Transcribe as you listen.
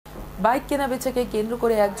Bike কেনাবেচাকে কেন্দ্র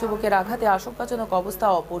করে এক যুবকের আঘাতে আশঙ্কাজনক অবস্থা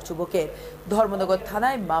অপর যুবকের। ধর্মনগর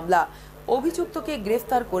থানায় মামলা। অভিযুক্তকে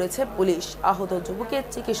গ্রেফতার করেছে পুলিশ। আহত যুবকের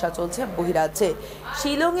চিকিৎসা চলছে বহিরাজ্যে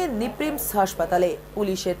শিলংয়ের নিপ্রিমস হাসপাতালে।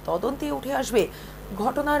 পুলিশের তদন্তে উঠে আসবে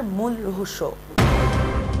ঘটনার মূল রহস্য।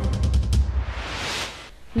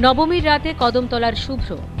 নবমীর রাতে কদমতলার শুভ্র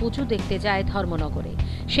পুজো দেখতে যায় ধর্মনগরে।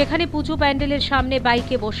 সেখানে পুজো প্যান্ডেলের সামনে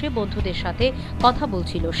বাইকে বসে বন্ধুদের সাথে কথা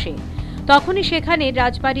বলছিল সে। তখনই সেখানে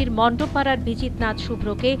রাজবাড়ির মণ্ডপপাড়ার বিজিতনাথ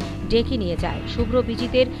শুভ্রকে ডেকে নিয়ে যায়। শুভ্র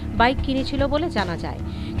বিজিতের বাইক কিনেছিল বলে জানা যায়।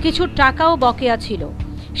 কিছু টাকাও বকেয়া ছিল।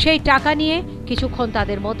 সেই টাকা নিয়ে কিছুক্ষণ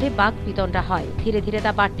তাদের মধ্যে বাকবিতণ্ডা হয়। ধীরে ধীরে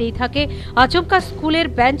তা বাড়তেই থাকে। আচমকা স্কুলের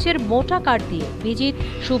বেঞ্চের মোটা কাঠ দিয়ে বিজিত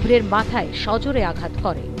শুভ্রের মাথায় সজোরে আঘাত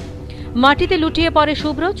করে। মাটিতে লুটিয়ে পড়ে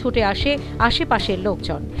শুভ্র। ছুটে আসে আশেপাশের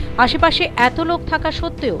লোকজন। আশেপাশে এত লোক থাকা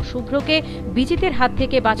সত্ত্বেও শুভ্রকে বিজিতের হাত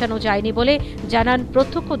থেকে বাঁচানো যায়নি বলে জানান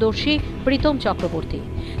প্রত্যক্ষদর্শী প্রীতম চক্রবর্তী।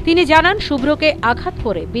 তিনি জানান শুভ্রকে আঘাত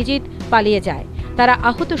করে বিজিত পালিয়ে যায়। তারা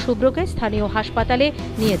আহত শুভ্রকে স্থানীয় হাসপাতালে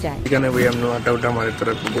নিয়ে যায়।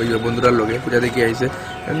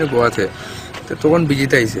 তখন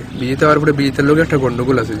বিজিতে আইসে, বিজিতে হওয়ার পরে বিজিতের লোক একটা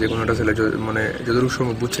গন্ডগোল আছে, যে কোনোটা ছেলে মানে যতটুকু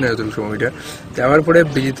সময় বুঝছি না, যতটুকু সময়টা যাওয়ার পরে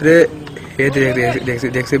বিজিতরে হে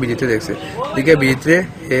দেখছে বিজিতে দেখছে দিকে বিজিতরে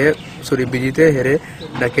বিজিতে হেরে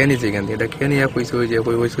ডাকিয়ে নিয়েছে। এখান থেকে ডাকিয়ে নিয়ে কইছে ওই যে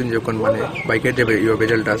কইসুন যখন মানে বাইকের যে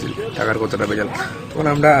বেজালটা আসছিল, টাকার কতটা বেজাল, তখন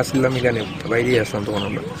আমরা আসলাম এখানে বাইরেই আসলাম। তখন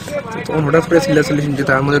আমরা তখন হঠাৎ করে চিল্লাচিল্লি শুনছি,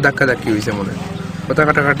 তার মধ্যে ধাক্কা ধাক্কি হয়েছে, মনে কথা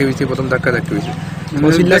কাটাকাটি হয়েছে, প্রথম ধাক্কা ধাক্কি হয়েছে।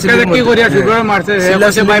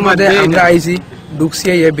 আমরা আইসি ঢুকছি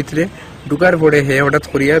ভিতরে, ঢুকার পরে হে হঠাৎ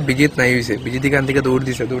করিয়া বিজিত নাই হয়েছে। বিজিত এখান থেকে দৌড়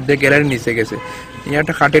দিছে, দৌড় দিয়ে গ্যালারি নিচে গেছে,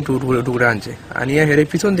 একটা খাটে টুকরা আনছে, আনিয়া হেরে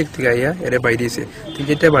পিছন দিক থেকে আইয়া হেরে বাইরেছে।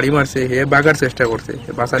 যেটা বাড়ি মারছে হে বাগার চেষ্টা করছে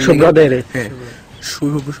বাঁচার, হ্যাঁ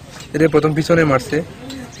প্রথম পিছনে মারছে,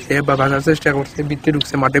 হে বাঁচার চেষ্টা করছে, ভিতরে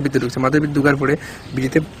ঢুকছে, মাঠের ভিতরে ঢুকছে। মাঠের ভিতরে ঢুকার পরে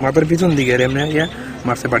বিজিতে মাথার পিছন দিকে এমনি ইয়া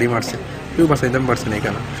মারছে, বাড়ি মারছে। কেউ বাঁচাইতাম পারছে না,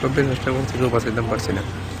 এখানে সবের চেষ্টা করছে, কেউ বাঁচাইতাম পারছে না।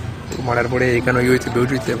 মারার পরে এখানে হয়েছে বেউট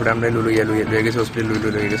হয়েছে, আমরা লইয়া গেছে হসপিটাল,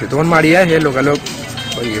 লইয়া গেছে। তখন মারিয়া হে লোকালোক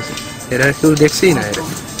হয়ে গেছে, এরা কেউ দেখছেই না। এরা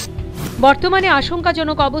বর্তমানে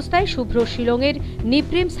আশঙ্কাজনক অবস্থায় শুভ্র শিলংয়ের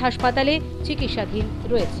নিপ্রিমস হাসপাতালে চিকিৎসাধীন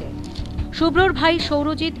রয়েছে। শুভ্রর ভাই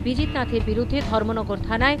সৌরজিৎ বিজিতনাথের বিরুদ্ধে ধর্মনগর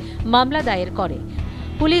থানায় মামলা দায়ের করে।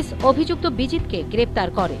 পুলিশ অভিযুক্ত বিজিতকে গ্রেপ্তার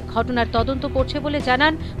করে। ঘটনার তদন্ত করছে বলে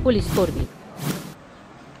জানান পুলিশ কর্মী।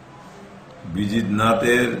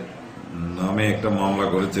 বিজিতনাথের নামে একটা মামলা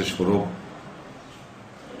করেছে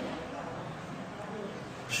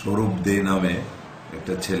স্বরূপ দে নামে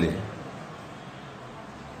একটা ছেলে।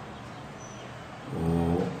 ও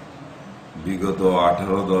বিগত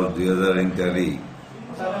 18/10/2000 তারিখ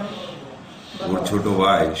ওর ছোট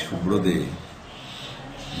ভাই শুভ্র দে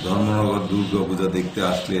ধর্মনগর দুর্গা পূজা দেখতে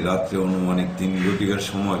আসলে রাত্রে অনুমানিক 3 ঘটিকার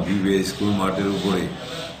সময় বিবে স্কুল মাঠের উপরে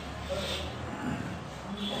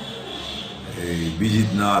এই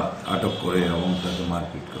বিজিতনাথ আটক করে এবং তাকে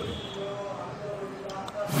মারপিট করে।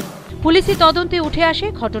 পুলিশি তদন্তে উঠে আসে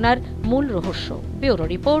ঘটনার মূল রহস্য। Bureau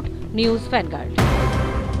report, news vanguard.